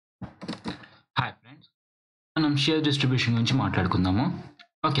మనం share distribution గురించి మాట్లాడుకుందాము.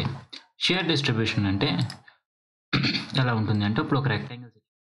 ఓకే. షేర్ డిస్ట్రిబ్యూషన్ అంటే ఎలా ఉంటుంది అంటే ఇప్పుడు ఒక రెక్టాంగిల్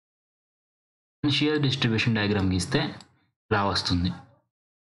షేర్ డిస్ట్రిబ్యూషన్ డయాగ్రామ్ గీస్తే ఇలా వస్తుంది.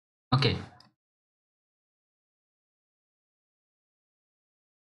 ఓకే.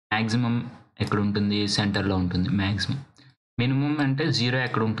 మాక్సిమం ఎక్కడ ఉంటుంది? సెంటర్‌లో ఉంటుంది మాక్సిమం. మినిమం అంటే 0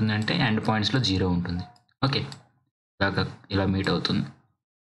 ఎక్కడ ఉంటుందంటే ఎండ్ పాయింట్స్‌లో 0 ఉంటుంది. ఓకే. ఇలా మీట్ అవుతుంది.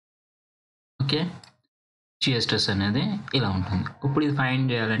 ఓకే. షియర్ స్ట్రెస్ అనేది ఇలా ఉంటుంది. ఇప్పుడు ఇది ఫైండ్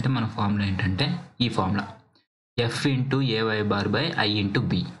చేయాలంటే మన ఫార్ములా ఏంటంటే ఈ formula F into AY bar by I into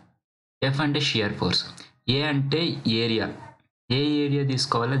B. F అంటే షియర్ ఫోర్స్, A అంటే ఏరియా, ఏ ఏరియా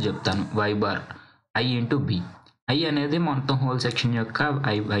తీసుకోవాలో చెప్తాను, Y bar I into B. I అనేది మొత్తం హోల్ సెక్షన్ యొక్క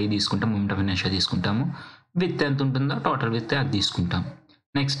I తీసుకుంటాం, మూమెంట్ ఆఫ్ ఇనర్షియా తీసుకుంటాము. విత్ ఎంత ఉంటుందో టోటల్ విత్ అది తీసుకుంటాం.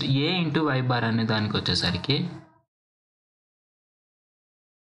 Next A into Y bar అనే దానికి వచ్చేసరికి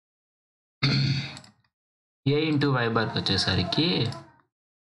A ఇంటూ Y బార్కి వచ్చేసరికి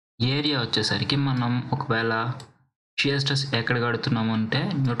ఏరియా వచ్చేసరికి మనం ఒకవేళ షియర్ స్ట్రెస్ ఎక్కడ కడుతున్నాము అంటే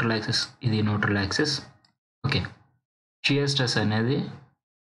న్యూట్రల్ యాక్సిస్, ఇది neutral axis. Okay. Shear stress అనేది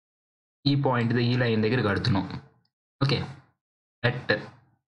ఈ పాయింట్ ఈ లైన్ దగ్గర కడుతున్నాం. ఓకే. ఎట్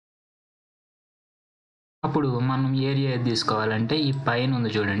అప్పుడు మనం ఏరియా ఏది తీసుకోవాలంటే ఈ పైన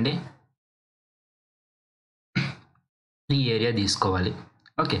ఉంది చూడండి, ఈ ఏరియా తీసుకోవాలి.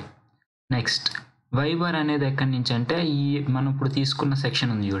 ఓకే. నెక్స్ట్ Y బార్ అనేది ఎక్కడి నుంచి అంటే ఈ మనం ఇప్పుడు తీసుకున్న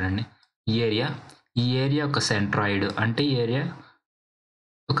సెక్షన్ ఉంది చూడండి, ఈ ఏరియా ఒక సెంట్రాయిడ్, అంటే ఏరియా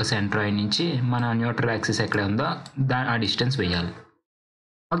ఒక సెంట్రాయిడ్ నుంచి మన న్యూట్రల్ యాక్సిస్ ఎక్కడ ఉందో ఆ డిస్టెన్స్ వేయాలి.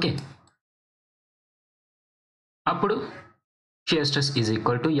 ఓకే. అప్పుడు shear stress is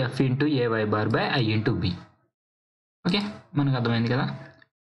equal to F into AY bar by I into B. Okay, మనకు అర్థమైంది కదా.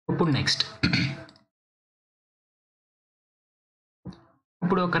 ఇప్పుడు నెక్స్ట్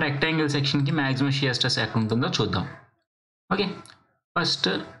ఇప్పుడు ఒక రెక్టాంగిల్ సెక్షన్కి మ్యాక్సిమం షియర్ స్ట్రెస్ ఎక్కడ ఉంటుందో చూద్దాం. ఓకే. ఫస్ట్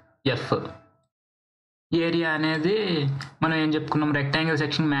ఎఫ్ ఏరియా అనేది మనం ఏం చెప్పుకున్నాం, rectangle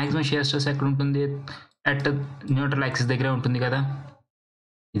section maximum shear stress ఎక్కడ ఉంటుంది, అట్ న్యూట్రల్ యాక్సిస్ దగ్గర ఉంటుంది కదా,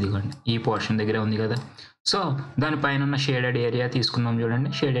 ఇదిగోండి ఈ పోర్షన్ దగ్గర ఉంది కదా. సో దానిపైన ఉన్న షేడెడ్ ఏరియా తీసుకున్నాం చూడండి,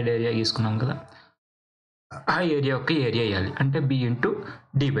 షేడెడ్ ఏరియా తీసుకున్నాం కదా, ఆ ఏరియా యొక్క ఏరియా వేయాలి, అంటే B ఇంటూ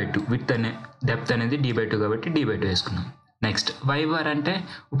D/2. విత్ అనే డెప్త్ అనేది D/2 కాబట్టి D/2 వేసుకున్నాం. నెక్స్ట్ Y బార్ అంటే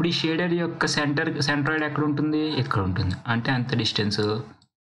ఇప్పుడు ఈ షేడెడ్ యొక్క సెంట్రాయిడ్ ఎక్కడ ఉంటుంది, ఇక్కడ ఉంటుంది, అంటే అంత డిస్టెన్స్,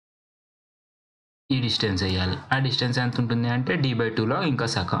 ఈ డిస్టెన్స్ వేయాలి. ఆ డిస్టెన్స్ ఎంత ఉంటుంది అంటే D/2లో ఇంకా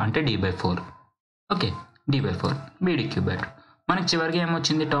సగం, అంటే D/4. Okay, D/4 BD³/2. మనకి చివరికి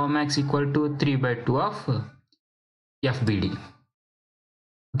ఏమొచ్చింది, tau max equal to 3/2 of FBD.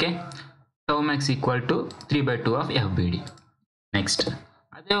 Okay, tau max equal to 3/2 of FBD. Next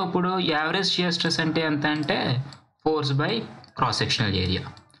అదే ఇప్పుడు యావరేజ్ షియర్ స్ట్రెస్ అంటే ఎంత అంటే force by cross sectional area,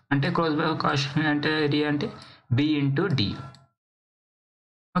 అంటే క్రాస్ సెక్షనల్ ఏరియా అంటే B ఇంటూ D.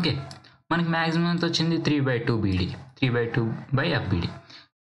 ఓకే, మనకి మ్యాక్సిమం ఎంత వచ్చింది, 3/2 BD, 3/2 by FBD.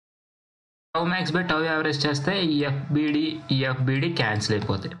 Tau max by tau average చేస్తే ఈ FBD క్యాన్సిల్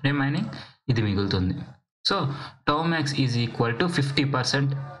అయిపోతాయి, రిమైనింగ్ ఇది మిగులుతుంది. So tau max is equal to 50%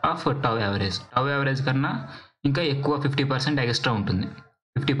 of tau average. Tau average కన్నా ఇంకా ఎక్కువ 50% ఎక్స్ట్రా ఉంటుంది,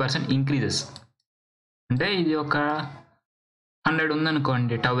 50% ఇంక్రీజెస్. అంటే ఇది ఒక 100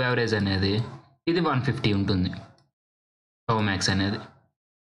 ఉందనుకోండి టౌ యావరేజ్ అనేది, ఇది 150 ఉంటుంది టౌ మ్యాక్స్ అనేది.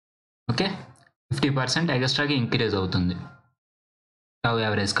 ఓకే, 50% ఎక్స్ట్రాగా ఇంక్రీజ్ అవుతుంది టౌ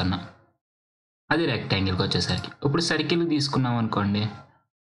యావరేజ్ కన్నా. అది రెక్టాంగిల్కి వచ్చేసరికి. ఇప్పుడు సర్కిల్ తీసుకున్నాం అనుకోండి,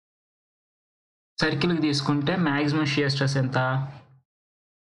 సర్కిల్కి తీసుకుంటే మ్యాక్సిమం షియర్ స్ట్రెస్ ఎంత,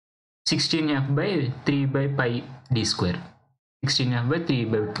 16F/3/πd²,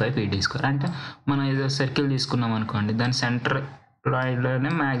 16F/3/πd². అంటే మనం ఏదో సర్కిల్ తీసుకున్నాం అనుకోండి, దాని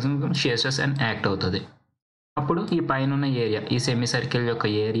సెంట్రాయిడ్లోనే మ్యాక్సిమం షియర్ స్ట్రెస్ అని యాక్ట్ అవుతుంది. అప్పుడు ఈ పైన ఉన్న ఏరియా, ఈ సెమీ సర్కిల్ యొక్క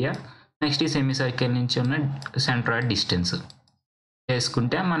ఏరియా, నెక్స్ట్ ఈ సెమీ సర్కిల్ నుంచి ఉన్న సెంట్రాయిడ్ డిస్టెన్స్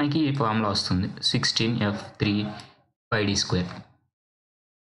వేసుకుంటే మనకి ఈ ఫార్ములా వస్తుంది, 16F/3/πd².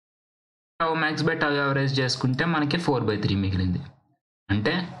 Tau max by tau average చేసుకుంటే మనకి 4/3 మిగిలింది,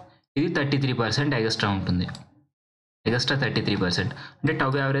 అంటే ఇది 33% ఎక్స్ట్రా ఉంటుంది, ఎక్స్ట్రా 33%. అంటే టౌ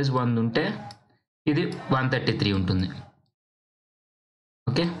యావరేజ్ 100 ఉంటే ఇది 133 ఉంటుంది.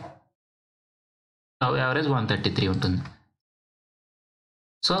 ఓకే, టౌ యావరేజ్ 133 ఉంటుంది.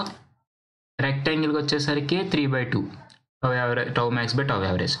 సో రెక్టాంగిల్కి వచ్చేసరికి 3/2 tau max by tau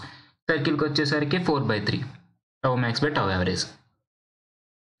average, సర్కిల్కి వచ్చేసరికి 4/3 tau max by tau average.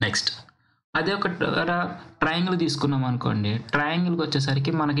 Next అదే ఒక ట్రయాంగిల్ తీసుకున్నాం అనుకోండి, ట్రయాంగిల్కి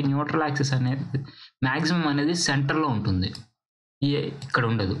వచ్చేసరికి మనకి న్యూట్రల్ యాక్సిస్ అనేది మ్యాక్సిమం అనేది సెంటర్లో ఉంటుంది, ఇక్కడ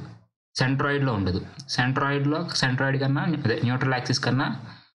ఉండదు, సెంట్రాయిడ్లో ఉండదు. సెంట్రాయిడ్ కన్నా అదే న్యూట్రల్ యాక్సిస్ కన్నా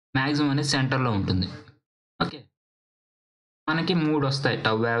మ్యాక్సిమం అనేది సెంటర్లో ఉంటుంది. ఓకే, మనకి 3 వస్తాయి.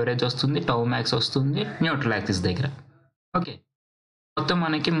 టౌ యావరేజ్ వస్తుంది, టౌ మ్యాక్స్ వస్తుంది, న్యూట్రల్ యాక్సిస్ దగ్గర. ఓకే, మొత్తం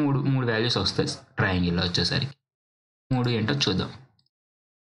మనకి మూడు వాల్యూస్ వస్తాయి ట్రయాంగిల్లో వచ్చేసరికి. 3 ఏంటో చూద్దాం.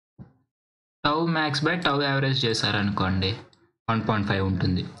 Tau max by tau average చేశారనుకోండి 1.5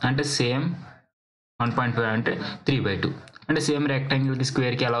 ఉంటుంది. అంటే సేమ్ 1.5 అంటే 3/2. అంటే సేమ్ రెక్టాంగిల్కి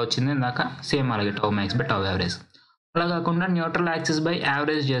స్క్వేర్కి ఎలా వచ్చింది ఇందాక, సేమ్ అలాగే tau max by tau average. అలా కాకుండా న్యూట్రల్ యాక్సిస్ బై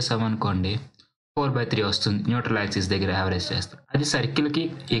యావరేజ్ చేసామనుకోండి 4/3 వస్తుంది. న్యూట్రల్ యాక్సిస్ దగ్గర యావరేజ్ చేస్తాం, అది సర్కిల్కి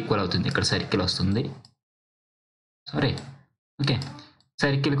ఈక్వల్ అవుతుంది. ఇక్కడ సర్కిల్ వస్తుంది, సారీ, ఓకే,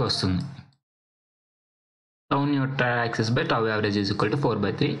 సర్కిల్కి వస్తుంది. Tau neutral axis by tau average is equal to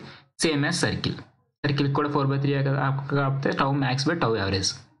 4/3, same as circle. సర్కిల్కి కూడా 4/3 కదా, కాకపోతే tau max by tau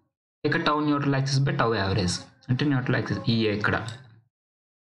average. ఇక్కడ tau neutral axis by tau average అంటే న్యూట్రల్ యాక్సిస్ ఈ ఇక్కడ.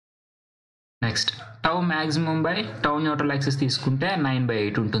 Next tau maximum by tau neutral axis తీసుకుంటే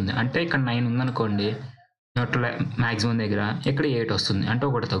 9/8 ఉంటుంది. అంటే ఇక్కడ 9 ఉందనుకోండి న్యూట్రల్ మ్యాక్సిమం దగ్గర, ఇక్కడ 8 వస్తుంది. అంటే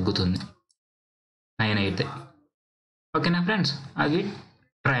ఒకటి తగ్గుతుంది, 9 అయితే. ఓకేనా ఫ్రెండ్స్, అది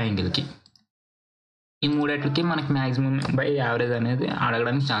ట్రయాంగిల్కి. ఈ మూడిటికి మనకి మ్యాక్సిమం బై యావరేజ్ అనేది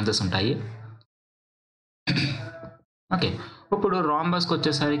అడగడానికి ఛాన్సెస్ ఉంటాయి. ఓకే, ఇప్పుడు రాంబస్కి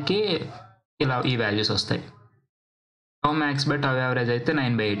వచ్చేసరికి ఇలా ఈ వాల్యూస్ వస్తాయి. Tau max by tau average అయితే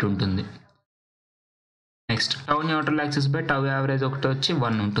 9/8 ఉంటుంది. Next tau neutral axis by tau average ఒకటి వచ్చి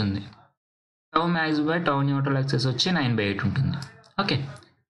 1 ఉంటుంది. Tau max by tau neutral axis వచ్చి 9/8 ఉంటుంది. ఓకే,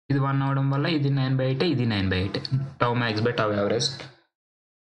 ఇది 1 అవడం వల్ల ఇది 9/8, ఇది 9/8. Tau max by tau average,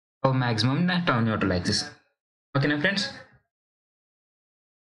 tau maximum, tau neutral axis. ఓకేనా ఫ్రెండ్స్.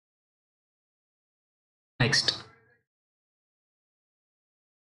 నెక్స్ట్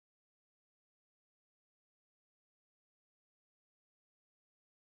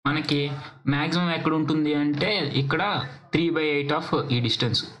మనకి మ్యాక్సిమం ఎక్కడ ఉంటుంది అంటే ఇక్కడ 3/8 ఆఫ్ ఈ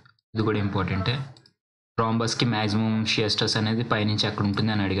డిస్టెన్స్. ఇది కూడా ఇంపార్టెంటే. రాంబస్కి మ్యాక్సిమం షియర్ స్ట్రెస్ అనేది పైనుంచి ఎక్కడ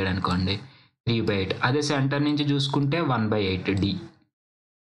ఉంటుంది అని అడిగాడు అనుకోండి 3/8. అదే సెంటర్ నుంచి చూసుకుంటే 1/8 డి.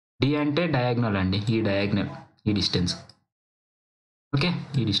 డి అంటే డయాగ్నల్ అండి, ఈ డయాగ్నల్, ఈ డిస్టెన్స్. ఓకే,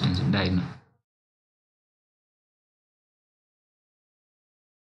 ఈ డిస్టెన్స్ డయాగ్నల్.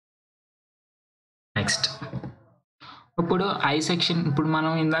 నెక్స్ట్ ఇప్పుడు ఐ సెక్షన్, ఇప్పుడు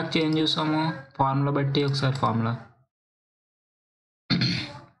మనం ఇందాక చేంజ్ చూసాము ఫార్ములా బట్టి. ఒకసారి ఫార్ములా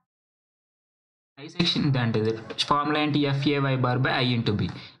ఐ సెక్షన్ అంటే ఫార్ములా ఏంటి, FA/y bar by I into B.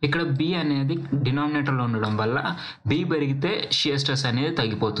 ఇక్కడ బి అనేది డినామినేటర్లో ఉండడం వల్ల బి పెరిగితే షియర్ స్ట్రెస్ అనేది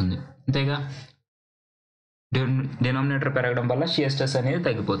తగ్గిపోతుంది, అంతేగా. డినామినేటర్ పెరగడం వల్ల షియర్ స్ట్రెస్ అనేది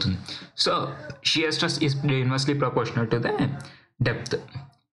తగ్గిపోతుంది. So shear stress is inversely proportional to the depth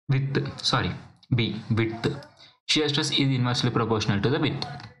width. Shear stress is inversely proportional to the width.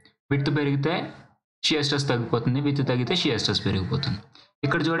 Width పెరిగితే షియర్ స్ట్రెస్ తగ్గిపోతుంది, విడ్త్ తగ్గితే షియర్ స్ట్రెస్ పెరిగిపోతుంది.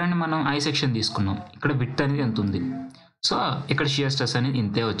 ఇక్కడ చూడండి, మనం ఐ సెక్షన్ తీసుకున్నాం, ఇక్కడ విడ్త్ అనేది ఎంత ఉంది, సో ఇక్కడ షియర్ స్ట్రెస్ అనేది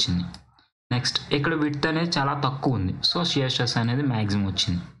ఇంతే వచ్చింది. నెక్స్ట్ ఇక్కడ విడ్త్ అనేది చాలా తక్కువ ఉంది, సో షియర్ స్ట్రెస్ అనేది మ్యాక్సిమం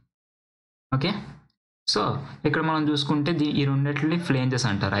వచ్చింది. ఓకే, సో ఇక్కడ మనం చూసుకుంటే ఈ రెండిటిని ఫ్లేంజెస్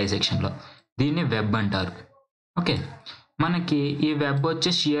అంటారు ఐ సెక్షన్లో, దీన్ని వెబ్ అంటారు. ఓకే, మనకి ఈ వెబ్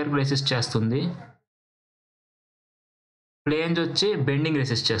వచ్చి షియర్ రెసిస్ట్ చేస్తుంది, ఫ్లేంజ్ వచ్చి బెండింగ్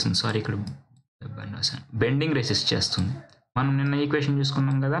రెసిస్ట్ చేస్తుంది. సారీ, ఇక్కడ బెండింగ్ రెసిస్ట్ చేస్తుంది. మనం నిన్న ఈక్వేషన్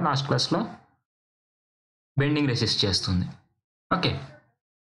చూసుకున్నాం కదా లాస్ట్ క్లాస్లో, బెండింగ్ రెసిస్ట్ చేస్తుంది. ఓకే,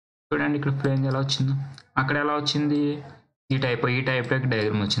 చూడండి ఇక్కడ ఫ్లేంజ్ ఎలా వచ్చిందో, అక్కడ ఎలా వచ్చింది, ఈ టైప్లోకి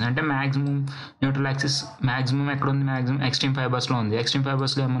డయాగ్రామ్ వచ్చింది. అంటే మ్యాక్సిమం న్యూట్రల్ యాక్సిస్ మ్యాక్సిమం ఎక్కడ ఉంది, మ్యాక్సిమం ఎక్స్ట్రీమ్ ఫైబర్స్లో ఉంది. ఎక్స్ట్రీమ్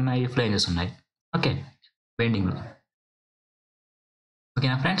ఫైబర్స్లో ఏమున్నాయి, ఫ్లేంజెస్ ఉన్నాయి. ఓకే, బెండింగ్లో.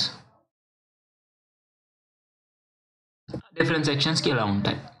 ఓకేనా ఫ్రెండ్స్, డిఫరెంట్ సెక్షన్స్కి ఇలా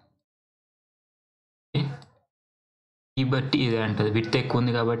ఉంటాయి. ఈ బట్టి ఇదే అంటది, విడ్త్ ఎక్కువ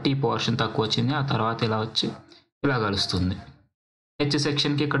ఉంది కాబట్టి ఈ పోర్షన్ తక్కువ వచ్చింది, ఆ తర్వాత ఇలా వచ్చి ఇలా కలుస్తుంది. హెచ్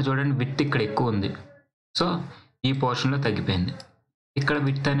సెక్షన్కి ఇక్కడ చూడండి విడ్త్ ఇక్కడ ఎక్కువ ఉంది, సో ఈ పోర్షన్లో తగ్గిపోయింది. ఇక్కడ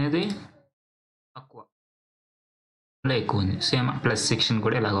విడ్త్ అనేది తక్కువ, ఎక్కువ ఉంది, సేమ్ ప్లస్ సెక్షన్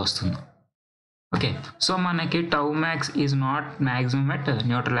కూడా ఇలాగ వస్తుంది. ఓకే, సో మనకి tau max is not maximum at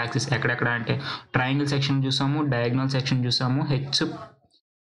neutral axis. ఎక్కడెక్కడ అంటే ట్రయాంగిల్ సెక్షన్ చూసాము, డయాగ్నల్ సెక్షన్ చూసాము,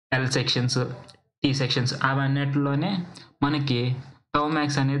 HL సెక్షన్స్, T సెక్షన్స్, అవన్నిటిలోనే మనకి టౌ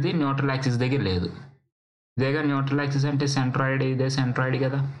మ్యాక్స్ అనేది న్యూట్రల్ యాక్సిస్ దగ్గర లేదు. ఇదేగా న్యూట్రల్ యాక్సిస్ అంటే సెంట్రాయిడ్, ఇదే సెంట్రాయిడ్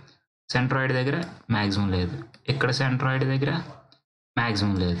కదా, సెంట్రాయిడ్ దగ్గర మ్యాక్సిమం లేదు, ఇక్కడ సెంట్రాయిడ్ దగ్గర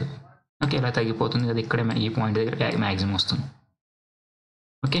మ్యాక్సిమం లేదు. ఓకే, ఇలా తగ్గిపోతుంది కదా, ఇక్కడే ఈ పాయింట్ దగ్గర మ్యాక్సిమం వస్తుంది.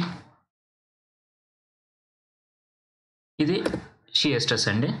 ఓకే, ఇది షియర్ స్ట్రెస్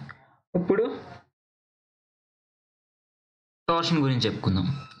అండి. ఇప్పుడు టోర్షన్ గురించి చెప్పుకుందాం.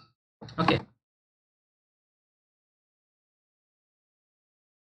 ఓకే,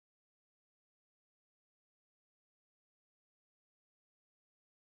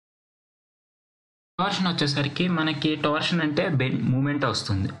 టార్షన్ వచ్చేసరికి మనకి టార్షన్ అంటే మూమెంట్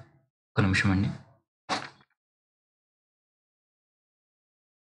వస్తుంది. ఒక నిమిషం అండి.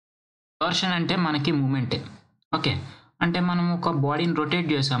 టార్షన్ అంటే మనకి మూమెంటే. ఓకే. అంటే మనం ఒక బాడీని రొటేట్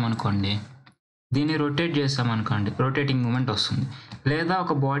చేసామనుకోండి, దీన్ని రొటేట్ చేసామనుకోండి, రొటేటింగ్ మూమెంట్ వస్తుంది. లేదా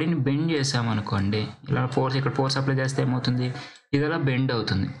ఒక బాడీని బెండ్ చేసామనుకోండి, ఇలా ఇక్కడ ఫోర్స్ అప్లై చేస్తే ఏమవుతుంది, ఇది ఇలా బెండ్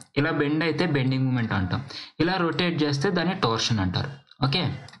అవుతుంది. ఇలా బెండ్ అయితే బెండింగ్ మూమెంట్ అంటాం. ఇలా రొటేట్ చేస్తే దాన్ని టార్షన్ అంటారు. ఓకే.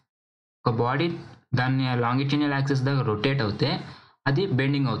 ఒక బాడీ దాన్ని లాంగిట్యూడినల్ యాక్సిస్ దగ్గర రొటేట్ అవుతే అది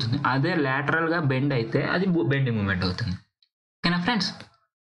బెండింగ్ అవుతుంది. అదే లాటరల్గా బెండ్ అయితే అది బెండింగ్ మూమెంట్ అవుతుంది. ఓకేనా ఫ్రెండ్స్?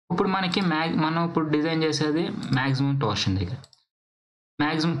 ఇప్పుడు మనకి మనం ఇప్పుడు డిజైన్ చేసేది మ్యాక్సిమం టార్షన్ దగ్గర.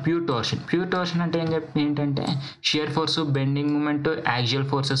 మ్యాక్సిమం ప్యూర్ టార్షన్ అంటే ఏంటంటే shear force, bending moment, axial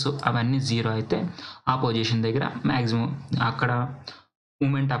forces అవన్నీ జీరో అయితే ఆ పొజిషన్ దగ్గర మ్యాక్సిమం అక్కడ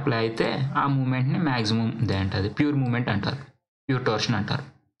మూమెంట్ అప్లై అయితే ఆ మూమెంట్ని మ్యాక్సిమం ఇదేంటది ప్యూర్ మూమెంట్ అంటారు, ప్యూర్ టార్షన్ అంటారు.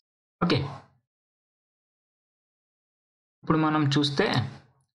 ఓకే. ఇప్పుడు మనం చూస్తే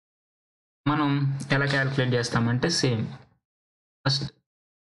మనం ఎలా క్యాలిక్యులేట్ చేస్తామంటే సేమ్ ఫస్ట్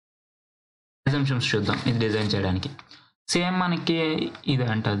అజంప్షన్స్ చూద్దాం ఇది డిజైన్ చేయడానికి. సేమ్ మనకి ఇది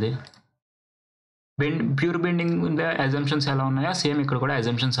అంటది ప్యూర్ బెండింగ్ అజంప్షన్స్ ఎలా ఉన్నాయో సేమ్ ఇక్కడ కూడా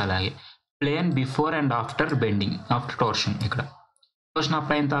అజంప్షన్స్ అలాగే. Plane before and after bending, after torsion. ఇక్కడ టార్షన్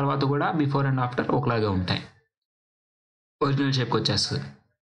అప్లై అయిన తర్వాత కూడా బిఫోర్ అండ్ ఆఫ్టర్ ఒకలాగే ఉంటాయి, ఒరిజినల్ షేప్కి వచ్చేస్తుంది.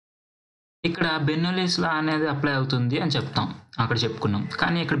 ఇక్కడ బెర్నౌల్లీస్ లా అనేది అప్లై అవుతుంది అని చెప్తాం, అక్కడ చెప్పుకున్నాం.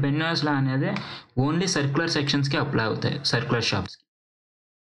 కానీ ఇక్కడ బెర్నౌల్లీస్ లా అనేది ఓన్లీ సర్క్యులర్ సెక్షన్స్కి అప్లై అవుతాయి, circular షాప్స్కి.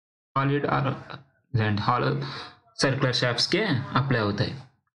 Solid are hollow circular షాప్స్కే apply అవుతాయి,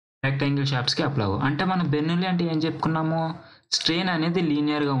 రెక్టాంగిల్ షాప్స్కి అప్లై అవ్వవు. అంటే మనం బెర్నౌల్లీ అంటే ఏం చెప్పుకున్నాము, స్ట్రెయిన్ అనేది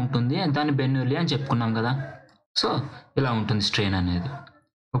లీనియర్గా ఉంటుంది, దాన్ని బెర్నౌల్లీ అని చెప్పుకున్నాం కదా. సో ఇలా ఉంటుంది స్ట్రెయిన్ అనేది.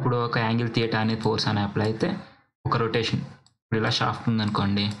 ఇప్పుడు ఒక యాంగిల్ థీటా అనేది ఫోర్స్ అని అప్లై అయితే ఒక రొటేషన్, ఇప్పుడు ఇలా షాఫ్ట్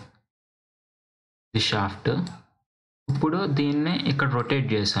ఉందనుకోండి, ఇది షాఫ్ట్. ఇప్పుడు దీన్ని ఇక్కడ రొటేట్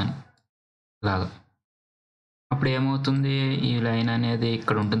చేశాను ఇలాగా, అప్పుడు ఏమవుతుంది, ఈ లైన్ అనేది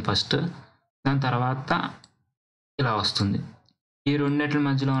ఇక్కడ ఉంటుంది ఫస్ట్, దాని తర్వాత ఇలా వస్తుంది. ఈ రెండింటి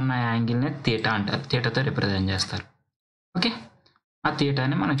మధ్యలో ఉన్న యాంగిల్ని థీటా అంటారు, థీటాతో రిప్రజెంట్ చేస్తారు. ఓకే. ఆ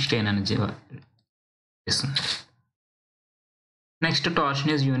థీటాని మనకి స్ట్రెయిన్ అనేది చేస్తుంది. Next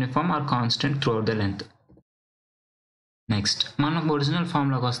torsion is uniform are constant through out the length. Next మనం ఒరిజినల్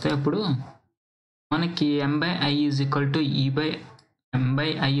ఫామ్లోకి వస్తే ఇప్పుడు మనకి m/i =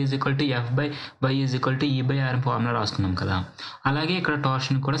 m/i = f/y = e/r formula రాసుకున్నాం కదా. అలాగే ఇక్కడ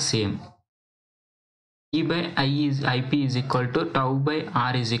టార్షన్ కూడా same, e/ip =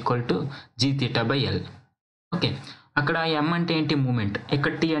 τ/r = gθ/l. Okay. అక్కడ m అంటే ఏంటి, మూమెంట్.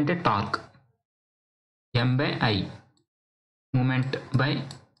 ఇక్కడ t అంటే torque. m/i moment by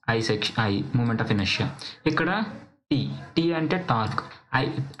i moment of inertia. ఇక్కడ t అంటే టార్క్,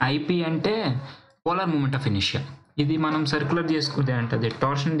 ip అంటే పోలార్ మూమెంట్ ఆఫ్ ఇనర్షియా. ఇది మనం సర్క్యులర్ తీసుకుంటే అంటే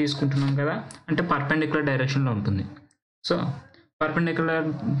టార్షన్ తీసుకుంటున్నాం కదా, అంటే పర్పెండిక్యులర్ డైరెక్షన్లో ఉంటుంది. సో పర్పెండిక్యులర్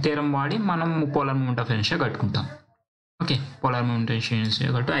థియరం వాడి మనం పోలార్ మూమెంట్ ఆఫ్ ఇనర్షియా కట్టుకుంటాం. Okay. Polar moment of inertia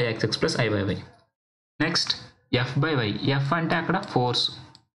 = ixx + iy. Next f/y. f అంటే అక్కడ ఫోర్స్,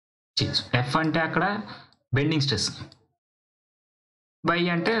 f అంటే అక్కడ బెండింగ్ స్ట్రెస్, y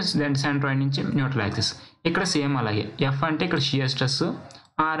అంటే సెంట్రాయిడ్ నుంచి న్యూట్రల్ యాక్సిస్. ఇక్కడ సేమ్ అలాగే, f అంటే ఇక్కడ షియర్ స్ట్రెస్,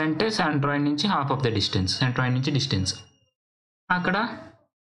 r అంటే సెంట్రాయిడ్ నుంచి half of the distance, centroid నుంచి డిస్టెన్స్. అక్కడ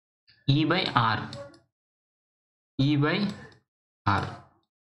e/r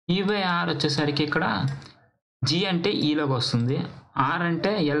వచ్చేసరికి ఇక్కడ g అంటే ఈలోకి వస్తుంది, r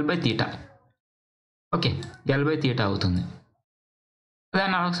అంటే l/θ. ఓకే. l/θ అవుతుంది.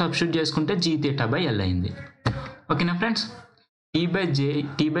 దాన్ని అలా సబ్స్టిట్యూట్ చేసుకుంటే gθ/l అయింది. ఓకేనా ఫ్రెండ్స్?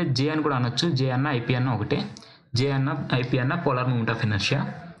 t/j అని కూడా అనొచ్చు, j అన్న ip అన్న ఒకటే, j అన్న ip అన్న polar moment of inertia.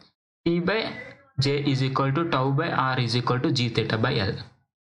 t/j = τ/r = gθ/l.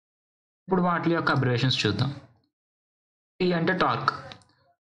 ఇప్పుడు వాటి యొక్క అబ్రివేషన్స్ చూద్దాం. t అంటే టార్క్,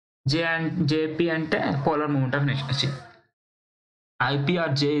 jp అంటే polar moment of inertia, ip or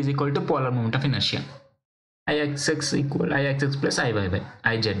j = polar moment of inertia. ixx +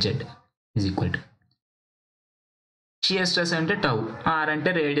 izz shear stress అంటే టౌ, r అంటే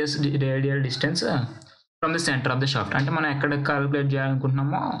radial distance from the centre of the shaft. అంటే మనం ఎక్కడ క్యాలిక్యులేట్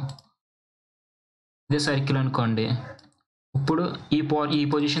చేయాలనుకుంటున్నామో, ఇదే సర్కిల్ అనుకోండి, ఇప్పుడు ఈ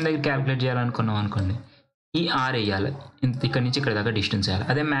పొజిషన్ దగ్గర క్యాలిక్యులేట్ చేయాలనుకున్నాం అనుకోండి, ఈ r వేయాలి, ఇక్కడ నుంచి ఇక్కడ దాకా డిస్టెన్స్ వేయాలి.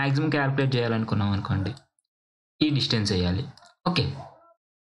 అదే మ్యాక్సిమం క్యాలిక్యులేట్ చేయాలనుకున్నాం అనుకోండి, ఈ డిస్టెన్స్ వేయాలి. Okay.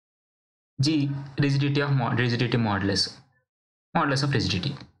 g rigidity modulus of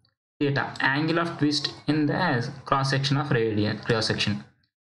rigidity. theta angle of twist in the cross section of cross section.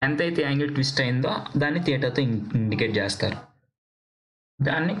 ఎంతైతే యాంగిల్ ట్విస్ట్ అయిందో దాన్ని థీటాతో ఇండికేట్ చేస్తారు,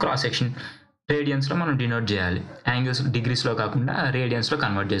 దాన్ని క్రాస్ సెక్షన్ రేడియన్స్లో మనం డినోట్ చేయాలి. యాంగిల్స్ డిగ్రీస్లో కాకుండా రేడియన్స్లో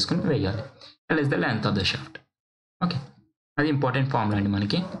కన్వర్ట్ చేసుకుని వేయాలి. L is the length of the shaft. Okay, అది ఇంపార్టెంట్ ఫార్ములా అండి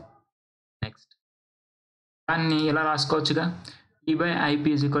మనకి. నెక్స్ట్ దాన్ని ఇలా రాసుకోవచ్చుగా, E/IP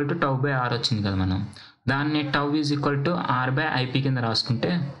is equal to τ/r వచ్చింది కదా, మనం దాన్ని τ ఈజ్ ఈక్వల్ టు r/IP కింద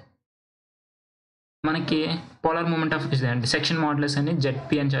రాసుకుంటే మనకి polar moment of section modulus అని ZP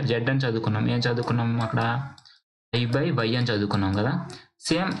అని జెడ్ అని చదువుకున్నాం. ఏం చదువుకున్నాం అక్కడ, I/Y అని చదువుకున్నాం కదా.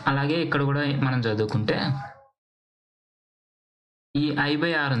 సేమ్ అలాగే ఇక్కడ కూడా మనం చదువుకుంటే ఈ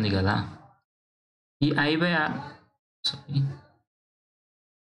I/R ఉంది కదా, ఈ I/R సారీ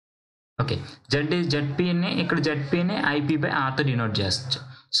ఓకే, ZPని ఇక్కడ ZPని IP/Rతో డినోట్ చేస్తుంది.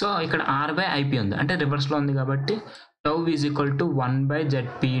 సో ఇక్కడ R/IP ఉంది అంటే రివర్స్లో ఉంది కాబట్టి τ is equal to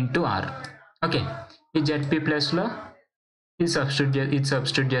 1/ZP into R. Okay, ఈ ZP ప్లస్లో ఇది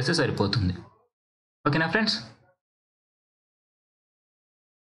సబ్స్టిట్యూట్ చేస్తే సరిపోతుంది. ఓకేనా ఫ్రెండ్స్.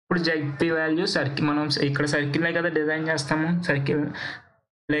 ఇప్పుడు ZP వాల్యూ సర్కిల్, మనం ఇక్కడ సర్కిల్లే కదా డిజైన్ చేస్తాము, సర్కిల్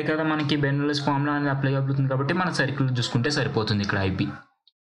లే కదా మనకి బెర్నౌల్లీస్ ఫార్ములా అనేది అప్లై అవుతుంది కాబట్టి మన సర్కిల్ చూసుకుంటే సరిపోతుంది. ఇక్కడ IP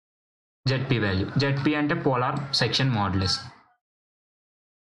ZP వాల్యూ, ZP అంటే పోలార్ సెక్షన్ మాడ్యులస్,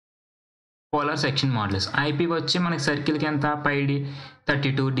 IP వచ్చి మనకి సర్కిల్కి ఎంత πd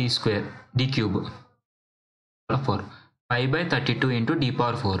 32d² d³ 4 π/32 into d⁴.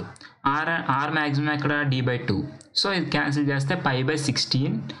 R maximum ఇక్కడ d/2. సో ఇది క్యాన్సిల్ చేస్తే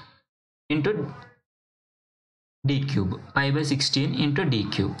π/16 into d³, π/16 into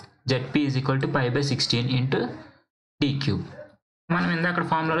d³. ZP is equal to π/16 into d³. మనం ఇందాక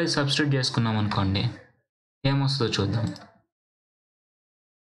ఫార్ములాలో సబ్స్టిట్యూట్ చేసుకున్నాం అనుకోండి, ఏమొస్తుందో చూద్దాం.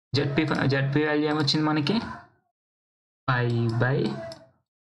 ZP వాల్యూ ఏమొచ్చింది మనకి,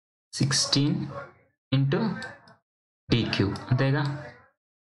 π/16 ఇంటూ d³ అంతేగా.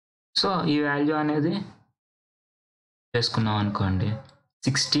 సో ఈ వాల్యూ అనేది చేసుకున్నాం అనుకోండి,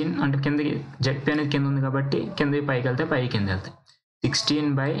 16 అంటే కిందకి ZP అనేది కింద ఉంది కాబట్టి కిందకి పైకి వెళ్తే పైకి కింద వెళ్తాయి.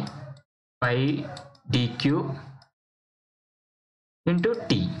 16/πd³ into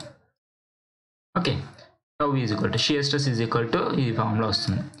T. Okay, τ is equal to shear stress is equal to ఈ ఫార్ములా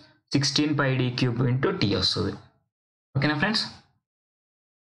వస్తుంది, 16πd³ ఇంటూ T వస్తుంది. ఓకేనా ఫ్రెండ్స్.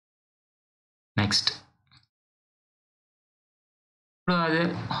 నెక్స్ట్ ఇప్పుడు అదే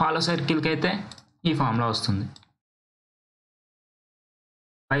హాలో సర్కిల్కి అయితే ఈ ఫార్ములా వస్తుంది,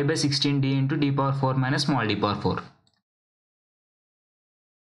 π/16d into d⁴ minus small d⁴.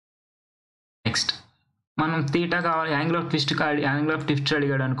 Next మనం తీటా కావాలి, యాంగిల్ ఆఫ్ ట్విస్ట్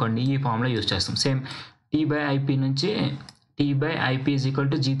అడిగాడు అనుకోండి, ఈ ఫార్ములా యూజ్ చేస్తాం. సేమ్ T/IP నుంచి T/IP is equal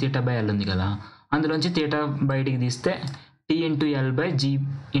to gθ/L ఉంది కదా, అందులోంచి తీటా బయటికి తీస్తే T into L/G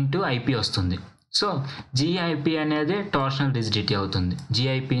into IP వస్తుంది. సో GIP అనేది టార్షనల్ రిజిడిటీ అవుతుంది.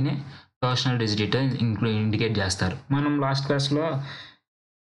 GIPని టార్షనల్ రిజిడిటీ ఇండికేట్ చేస్తారు. మనం లాస్ట్ క్లాస్లో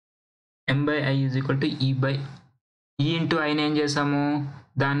M/I is equal to E into ఐని ఏం చేసాము,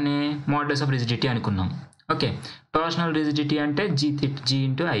 దాన్ని మోడ్యులస్ ఆఫ్ రిజిడిటీ అనుకున్నాం. ఓకే, టార్షనల్ రిజిడిటీ అంటే G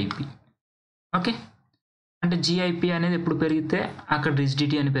ఇంటూ IP. ఓకే, అంటే GIP అనేది ఎప్పుడు పెరిగితే అక్కడ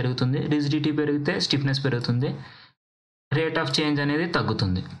రిజిడిటీ అని పెరుగుతుంది, రిజిడిటీ పెరిగితే స్టిఫ్నెస్ పెరుగుతుంది, రేట్ ఆఫ్ చేంజ్ అనేది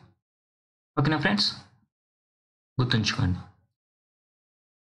తగ్గుతుంది. ఓకేనా ఫ్రెండ్స్, గుర్తుంచుకోండి.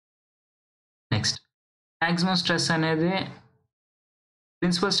 నెక్స్ట్ మ్యాక్సిమం స్ట్రెస్ అనేది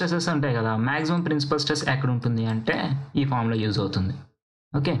ప్రిన్సిపల్ స్ట్రెసెస్ ఉంటాయి కదా, మ్యాక్సిమం ప్రిన్సిపల్ స్ట్రెస్ ఎక్కడ ఉంటుంది అంటే ఈ ఫార్ములా యూజ్ అవుతుంది.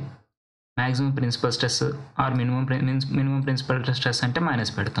 Okay, maximum principal stress or minimum principal stress అంటే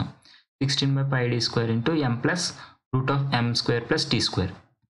మైనస్ పెడతాం, 16/πd² into m plus √m² plus t².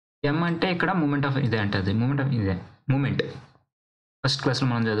 m అంటే ఇక్కడ మూమెంట్ ఆఫ్ ఇదే అంటది, మూమెంట్ ఫస్ట్ క్లాస్లో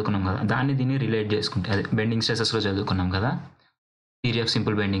మనం చదువుకున్నాం కదా, దీన్ని రిలేట్ చేసుకుంటే అదే బెండింగ్ స్ట్రెసెస్లో చదువుకున్నాం కదా, థియరీ ఆఫ్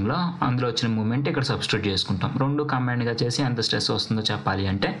సింపుల్ బెండింగ్లో, అందులో వచ్చిన మూమెంట్ ఇక్కడ సబ్స్టిట్యూట్ చేసుకుంటాం. రెండు కంబైన్డ్గా చేసి ఎంత స్ట్రెస్ వస్తుందో చెప్పాలి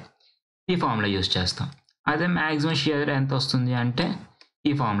అంటే ఈ ఫార్ములా యూజ్ చేస్తాం. అదే మ్యాక్సిమం షియర్ ఎంత వస్తుంది అంటే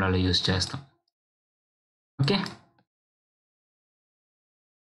ఈ ఫార్ములాలో యూజ్ చేస్తాం. Okay,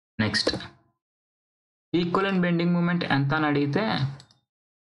 next equivalent bending moment ఎంత అని అడిగితే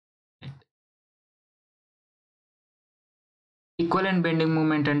ఈక్వలెంట్ బెండింగ్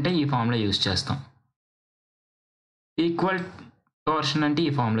మూమెంట్ అంటే ఈ ఫార్ములా యూజ్ చేస్తాం. ఈక్వల్ టార్షన్ అంటే ఈ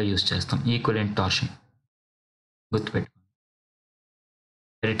ఫార్ములా యూజ్ చేస్తాం, ఈక్వలెంట్ టార్షన్. గుర్తుపెట్టుకోండి,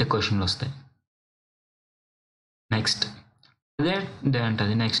 డైరెక్ట్ క్వశ్చన్లు వస్తాయి. నెక్స్ట్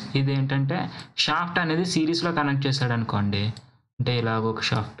ఇదేంటది, నెక్స్ట్ ఇదేంటంటే షాఫ్ట్ అనేది సిరీస్లో కనెక్ట్ చేశాడు అనుకోండి, అంటే ఇలా ఒక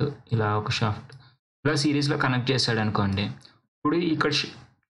షాఫ్ట్ ఇలా సిరీస్లో కనెక్ట్ చేశాడు అనుకోండి, ఇప్పుడు ఇక్కడ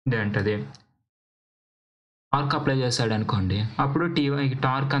ఇదేంటది టార్క్ అప్లై చేశాడు అనుకోండి, అప్పుడు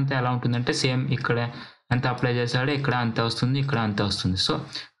టార్క్ అంతా ఎలా ఉంటుందంటే సేమ్ ఇక్కడ ఎంత అప్లై చేశాడో ఇక్కడ అంత వస్తుంది, ఇక్కడ అంత వస్తుంది. So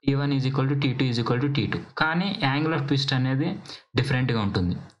T1 is equal to T2 is equal to T2, కానీ యాంగిల్ ఆఫ్ ట్విస్ట్ అనేది డిఫరెంట్గా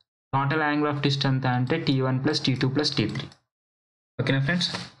ఉంటుంది. టోటల్ యాంగిల్ ఆఫ్ ట్విస్ట్ ఎంత అంటే T1 + T2 + T3. ఓకేనా ఫ్రెండ్స్.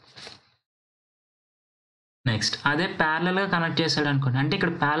 నెక్స్ట్ అదే ప్యారలల్గా కనెక్ట్ చేశాడు అనుకోండి. అంటే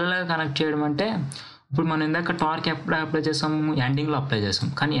ఇక్కడ ప్యారలల్గా కనెక్ట్ చేయడం అంటే ఇప్పుడు మనం ఇందాక టార్క్ ఎప్పుడు అప్లై చేసాము, ఎండింగ్లో అప్లై చేసాం.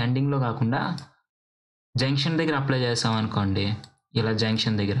 కానీ ఎండింగ్లో కాకుండా జంక్షన్ దగ్గర అప్లై చేసాం అనుకోండి, ఇలా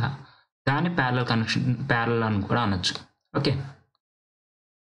జంక్షన్ దగ్గర, దాన్ని ప్యారలల్ అని కూడా అనొచ్చు. ఓకే,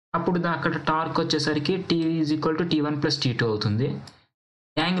 అప్పుడు అక్కడ టార్క్ వచ్చేసరికి T = T1 + T2 అవుతుంది.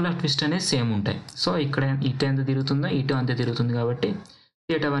 యాంగిల్ ఆఫ్ ట్విస్ట్ అనేది సేమ్ ఉంటాయి. సో ఇక్కడ ఇటు ఎంత తిరుగుతుందో ఇటు అంతే తిరుగుతుంది కాబట్టి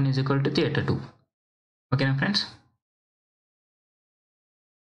θ1 = θ2. ఓకేనా ఫ్రెండ్స్.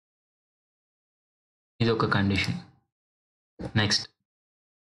 ఇది ఒక కండిషన్. Next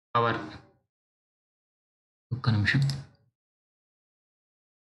power. ఒక్క నిమిషం.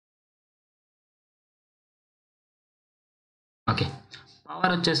 ఓకే,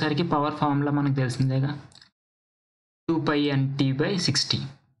 పవర్ వచ్చేసరికి పవర్ ఫార్ములా మనకు తెలిసిందేగా, 2πnt/60.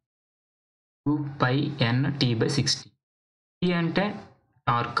 2πnt/60. T అంటే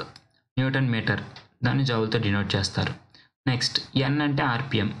టార్క్, న్యూటన్ మీటర్, దాన్ని జౌల్తో డినోట్ చేస్తారు. నెక్స్ట్ N అంటే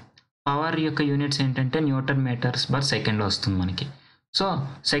RPM. పవర్ యొక్క యూనిట్స్ ఏంటంటే న్యూటన్ మీటర్స్ పర్ సెకండ్లో వస్తుంది మనకి. సో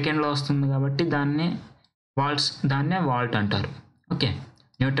సెకండ్లో వస్తుంది కాబట్టి దాన్నే వాల్ట్ అంటారు. Okay,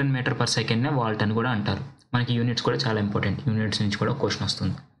 Newton metre per సెకండ్నే Walt అని కూడా అంటారు. మనకి యూనిట్స్ కూడా చాలా ఇంపార్టెంట్, యూనిట్స్ నుంచి కూడా క్వశ్చన్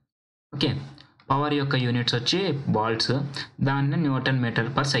వస్తుంది. ఓకే, పవర్ యొక్క యూనిట్స్ వచ్చి వాల్ట్స్, దాన్ని న్యూటన్ మీటర్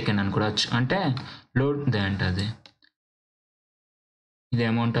పర్ సెకండ్ అని కూడా వచ్చు. అంటే లోడ్ అది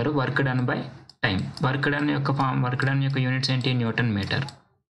ఇదేమంటారు, work done by time. Work done యొక్క యూనిట్స్ ఏంటి, Newton metre.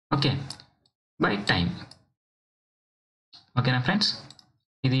 Okay, by time. ఓకేనా ఫ్రెండ్స్,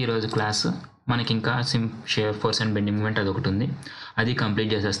 ఇది ఈరోజు క్లాస్. మనకి ఇంకా shear force and bending moment అది ఒకటి ఉంది. అది కంప్లీట్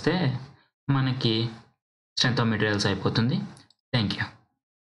చేసేస్తే మనకి స్ట్రెంత్ ఆఫ్ మెటీరియల్స్ అయిపోతుంది. Thank you.